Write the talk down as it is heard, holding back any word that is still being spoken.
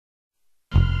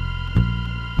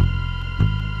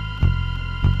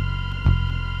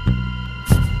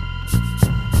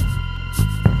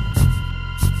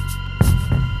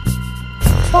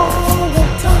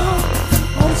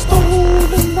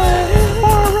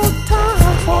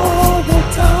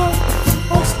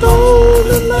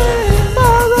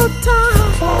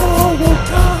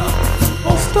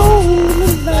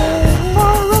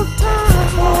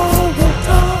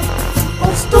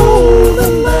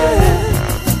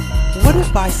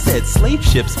Rabbi said slave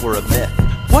ships were a myth.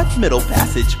 What Middle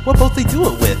Passage? What boat they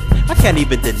do it with? I can't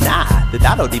even deny that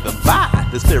I don't even buy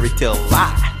this fairy tale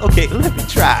lie. Okay, let me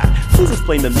try. Please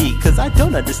explain to me, cause I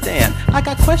don't understand. I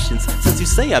got questions, since you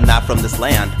say I'm not from this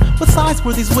land. What size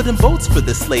were these wooden boats for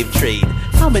the slave trade?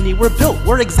 How many were built?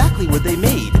 Where exactly were they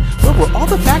made? Where were all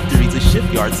the factories and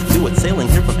shipyards to do it? Sailing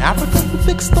here from Africa? Who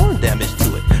fixed storm damage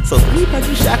to it? So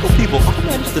 300 shackled people all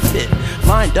managed to fit,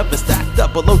 lined up and stacked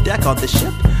up below deck on the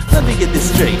ship? Let me get this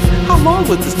straight. How long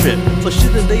was this trip? So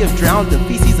shouldn't they have drowned in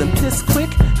feces and piss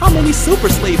quick? How many super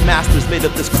slave masters made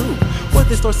up this crew? Where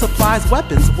they store supplies,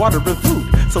 weapons, water, and food?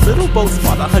 So little boats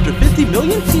fought 150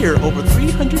 million here over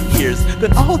 300 years,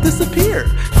 then all disappear.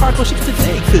 Cargo ships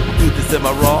today couldn't do this, am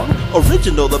I wrong?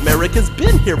 Original Americans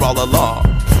been here all along.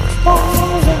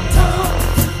 Borrowed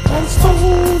time on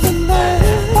stolen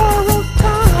land. Borrowed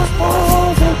time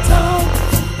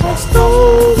on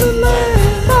stolen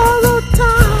land. Borrowed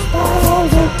time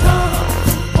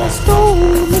on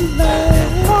stolen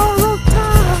land. Borrowed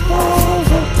time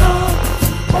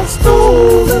on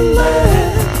stolen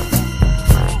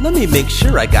land. Let me make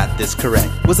sure I got this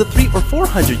correct. Was it 300 or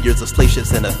 400 years of slave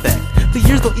ships in effect? The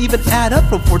years don't even add up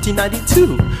from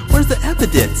 1492. Where's the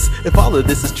evidence, if all of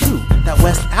this is true, that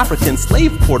West African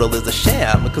slave portal is a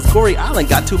sham? Because Gory Island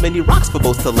got too many rocks for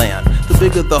boats to land. The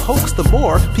bigger the hoax, the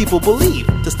more people believe.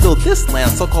 To steal this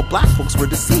land, so-called black folks were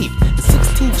deceived. In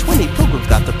 1620, Pilgrims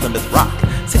got to Plymouth Rock.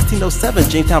 1607,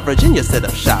 Jamestown, Virginia set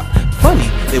up shop. Funny,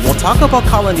 they won't talk about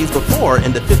colonies before,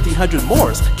 and the 1500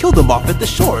 Moors killed them off at the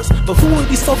shores. But who are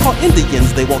these so-called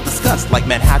Indians they won't discuss? Like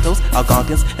Manhattoes,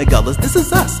 Algonquins, and Gullas, this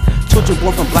is us. Children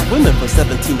born from black women from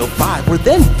 1705 were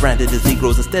then branded as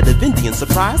Negroes instead of Indians.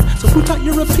 Surprise? So who taught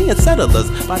European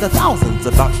settlers by the thousands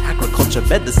about agriculture,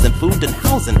 medicine, food, and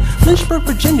housing? Lynchburg,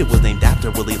 Virginia was named after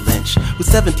Willie Lynch, whose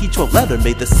 1712 letter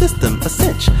made the system a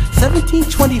cinch.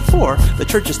 1724, the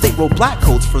Church and State wrote black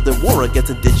codes for the war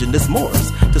against indigenous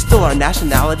Moors. To steal our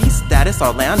nationality, status,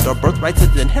 our land, our birthrights,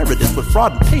 and inheritance with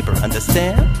fraud and paper,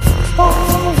 understand?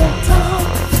 Borrowed time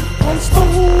on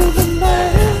stolen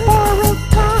land. Borrowed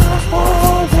time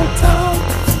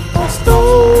on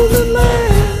stolen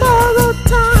land. Borrowed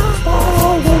time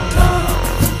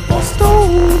on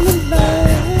stolen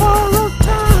land. Borrowed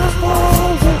time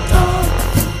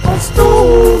on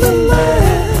stolen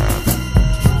land.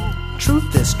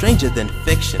 Truth is stranger than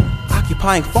fiction.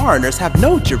 Occupying foreigners have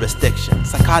no jurisdiction.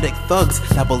 Psychotic thugs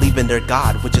that believe in their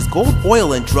god, which is gold,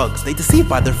 oil, and drugs. They deceive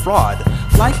by their fraud.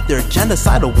 Like their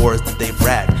genocidal wars that they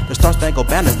brag. Their Star-Spangled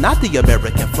Banner's not the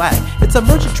American flag. It's a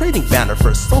merchant trading banner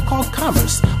for so-called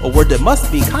commerce, a word that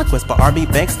must mean conquest by army,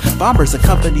 banks, bombers, and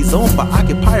companies owned by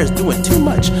occupiers doing too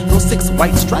much. Those 6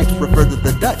 white stripes refer to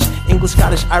the Dutch, English,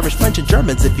 Scottish, Irish, French, and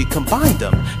Germans if you combine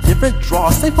them. Different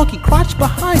draws, same funky crotch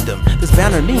behind them. This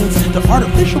banner means the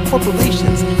artificial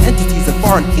corporations, entities, and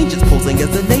foreign agents posing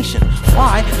as a nation.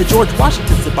 Why? The George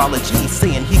Washington symbology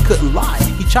saying he couldn't lie.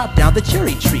 He chopped down the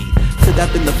cherry tree. Could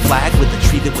that been the flag with the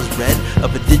tree that was red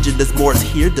of indigenous Moors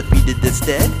here defeated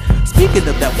instead? Speaking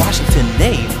of that Washington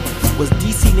name, was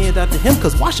DC named after him?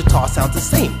 Cause Washita sounds the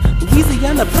same.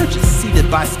 Louisiana Purchase ceded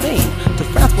by Spain to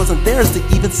France wasn't theirs to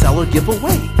even sell or give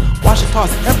away.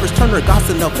 Washita's Empress Turner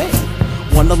Gossamer Bay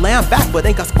won the land back but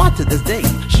ain't got squat to this day.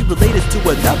 She related to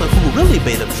another who really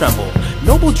made him tremble.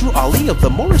 Noble Drew Ali of the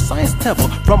Moorish Science Temple.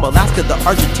 From Alaska to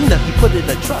Argentina, he put it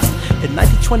in trust. In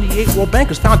 1928, world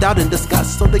bankers found out and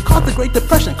discussed, so they caused the Great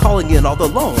Depression, calling in all the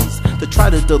loans to try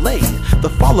to delay the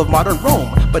fall of modern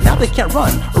Rome. But now they can't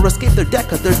run or escape their debt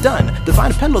cause they're done.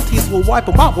 Divine penalties will wipe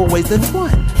them out more ways than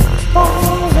one.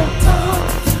 Borrowed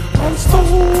time on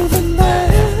stolen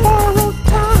land.